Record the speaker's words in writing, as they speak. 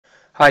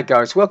Hi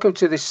guys, welcome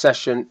to this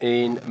session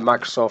in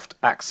Microsoft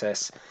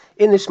Access.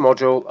 In this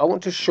module I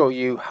want to show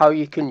you how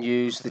you can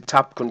use the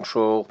tab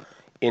control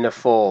in a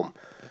form.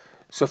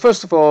 So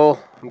first of all,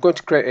 I'm going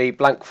to create a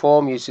blank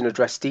form using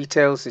address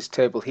details, this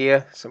table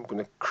here. So I'm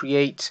going to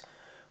create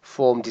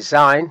form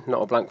design,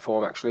 not a blank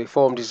form actually,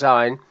 form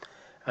design,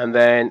 and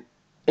then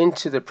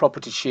into the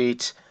property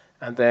sheet,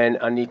 and then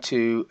I need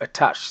to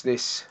attach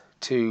this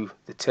to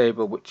the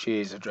table, which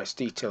is address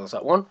details,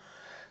 that one.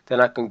 Then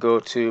I can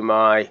go to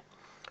my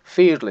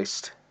field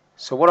list.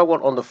 So what I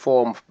want on the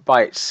form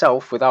by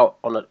itself without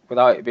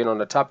it being on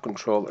the tab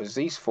control is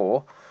these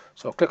four.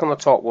 So I'll click on the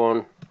top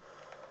one,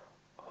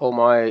 hold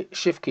my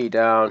shift key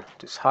down,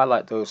 just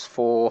highlight those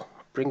four,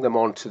 bring them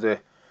onto the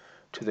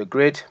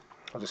grid.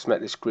 I'll just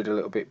make this grid a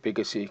little bit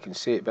bigger so you can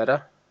see it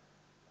better.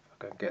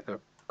 I can get the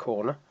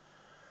corner.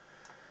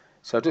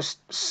 So I'll just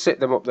sit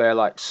them up there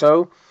like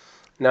so.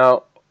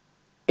 Now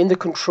in the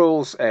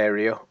controls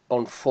area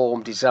on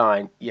form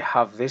design, you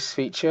have this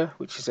feature,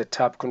 which is a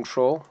tab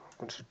control.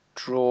 I'm going to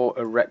draw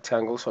a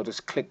rectangle, so I'll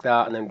just click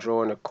that and then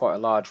draw in quite a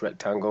large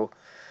rectangle.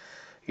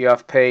 You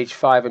have page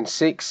 5 and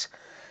 6.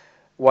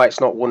 Why it's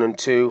not 1 and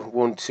 2,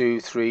 1,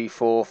 2, 3,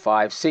 4,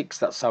 5, 6,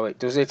 that's how it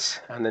does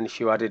it. And then if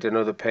you added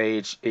another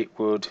page, it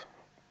would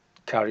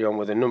carry on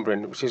with the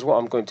numbering, which is what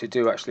I'm going to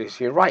do actually.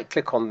 If you right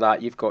click on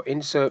that, you've got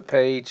insert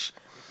page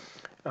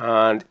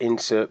and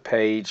insert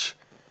page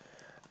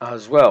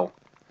as well.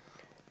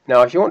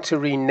 Now if you want to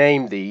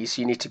rename these,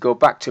 you need to go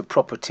back to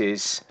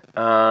properties,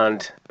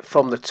 and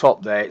from the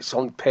top there it's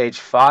on page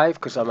 5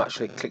 because I'm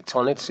actually clicked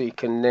on it, so you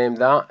can name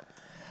that.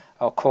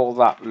 I'll call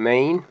that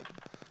main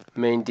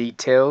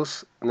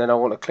details, and then I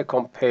want to click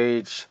on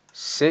page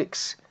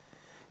 6.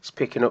 It's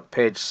picking up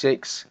page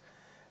 6,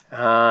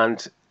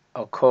 and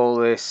I'll call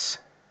this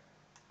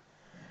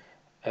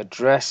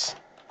address.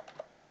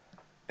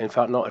 In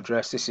fact, not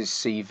address, this is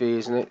CV,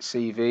 isn't it?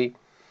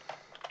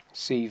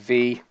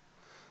 CV.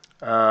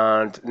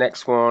 And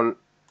next one,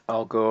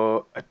 I'll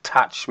go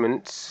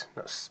attachments.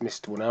 That's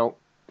missed one out.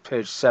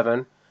 Page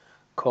 7.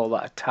 Call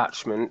that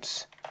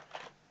attachments.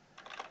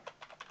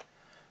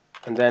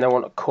 And then I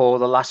want to call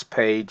the last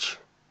page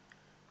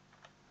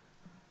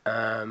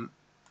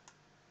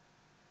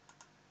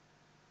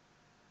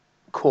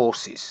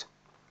courses,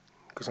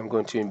 because I'm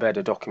going to embed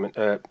a document,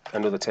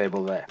 another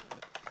table there.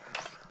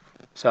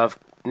 So I've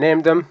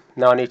named them.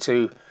 Now I need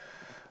to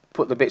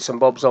put the bits and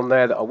bobs on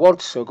there that I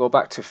want. So go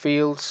back to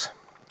fields.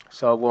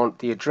 So I want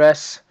the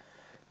address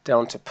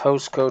down to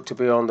postcode to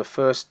be on the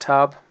first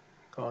tab,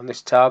 on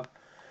this tab,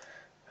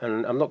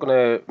 and I'm not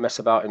going to mess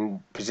about and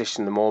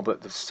position them all,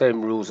 but the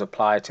same rules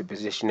apply to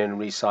positioning and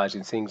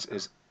resizing things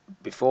as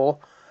before,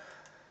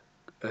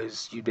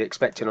 as you'd be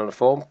expecting on a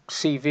form.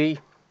 CV,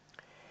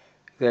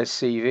 there's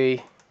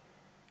CV.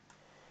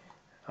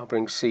 I'll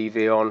bring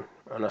CV on,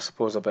 and I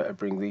suppose I better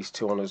bring these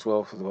two on as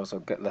well, otherwise I'll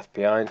get left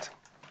behind.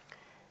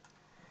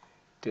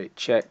 Date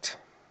checked.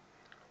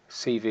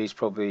 CV is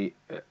probably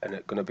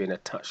going to be an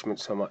attachment,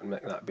 so I might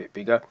make that a bit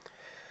bigger.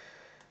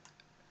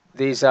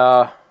 These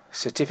are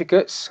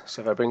certificates,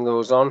 so if I bring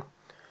those on,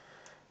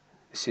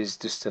 this is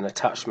just an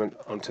attachment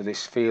onto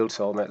this field,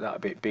 so I'll make that a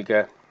bit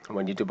bigger, and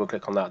when you double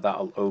click on that,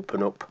 that'll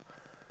open up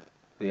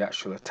the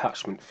actual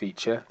attachment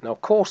feature. Now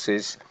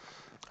courses,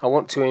 I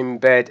want to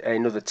embed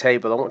another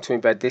table. I want to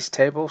embed this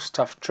table,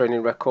 staff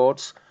training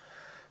records.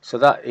 So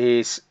that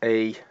is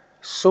a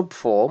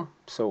subform.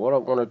 So what I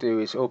want to do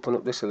is open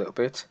up this a little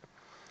bit.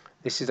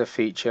 This is a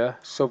feature,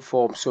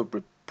 subform,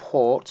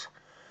 subreport.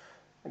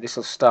 This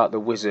will start the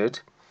wizard.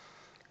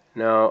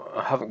 Now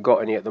I haven't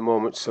got any at the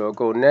moment, so I'll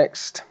go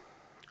next.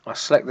 I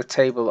select the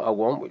table that I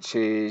want, which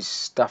is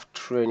staff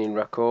training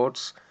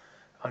records.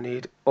 I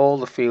need all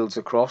the fields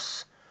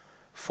across.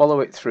 Follow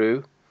it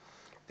through.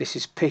 This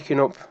is picking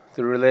up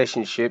the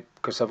relationship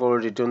because I've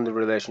already done the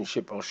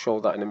relationship. I'll show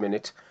that in a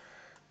minute.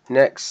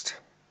 Next,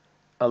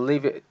 I'll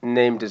leave it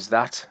named as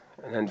that,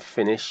 and then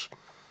finish.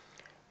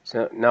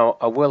 So now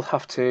I will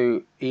have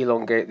to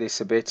elongate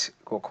this a bit,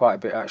 go quite a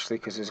bit actually,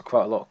 because there's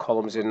quite a lot of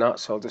columns in that,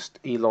 so I'll just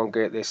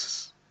elongate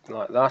this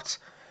like that,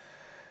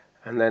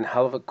 and then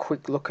have a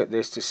quick look at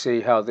this to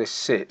see how this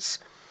sits.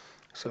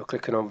 So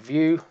clicking on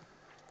view,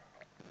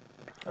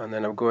 and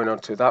then I'm going on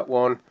to that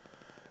one,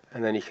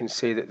 and then you can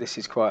see that this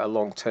is quite a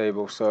long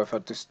table, so if I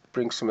just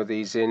bring some of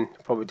these in,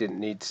 probably didn't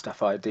need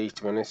staff ID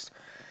to be honest.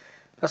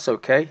 That's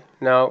okay.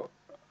 Now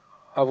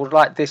I would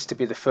like this to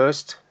be the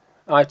first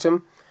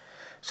item.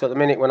 So at the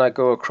minute when I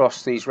go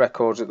across these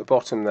records at the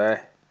bottom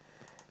there,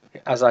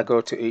 as I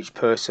go to each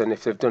person,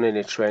 if they've done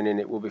any training,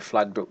 it will be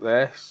flagged up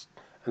there.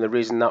 And the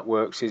reason that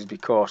works is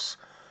because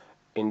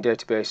in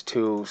database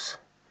tools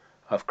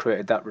I've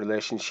created that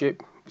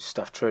relationship with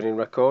staff training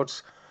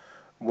records.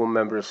 One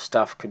member of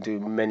staff can do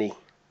many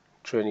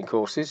training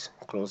courses.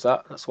 Close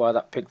that. That's why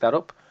that picked that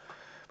up.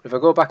 But if I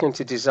go back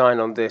into design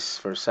on this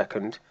for a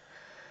second,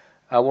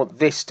 I want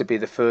this to be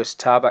the first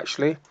tab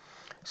actually.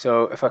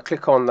 So if I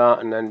click on that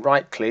and then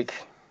right click,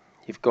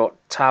 you've got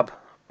tab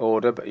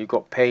order, but you've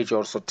got page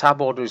order. So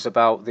tab order is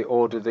about the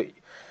order that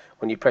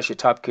when you press your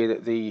tab key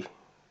that the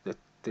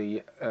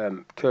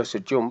cursor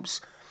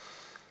jumps.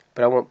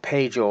 but I want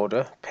page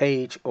order,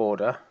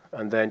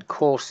 and then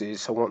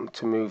courses. I want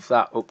to move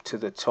that up to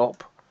the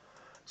top,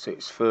 so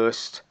it's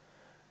first,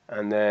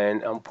 and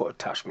then I'll put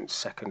attachments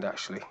second,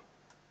 actually,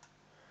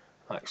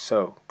 like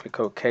so. Click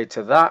OK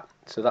to that.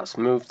 So that's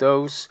moved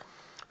those.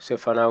 So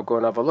if I now go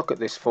and have a look at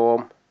this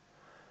form,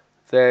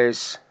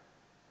 there's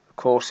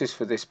courses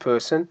for this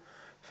person.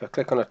 If I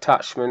click on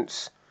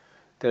attachments,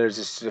 there's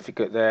a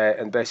certificate there,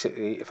 and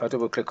basically if I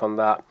double click on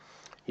that,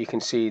 you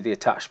can see the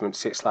attachment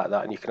sits like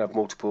that, and you can have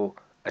multiple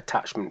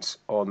attachments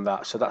on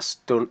that. So that's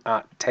done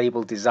at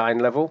table design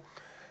level,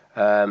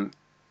 on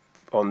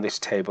this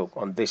table.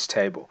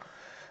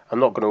 I'm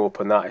not going to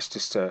open that, it's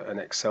just an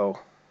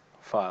Excel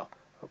file.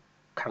 I'll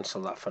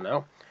cancel that for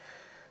now.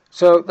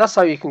 So that's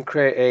how you can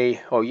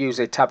create or use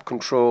a tab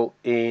control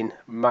in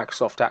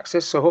Microsoft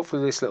Access. So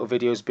hopefully this little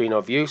video has been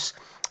of use.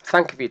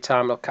 Thank you for your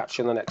time. I'll catch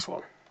you on the next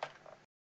one.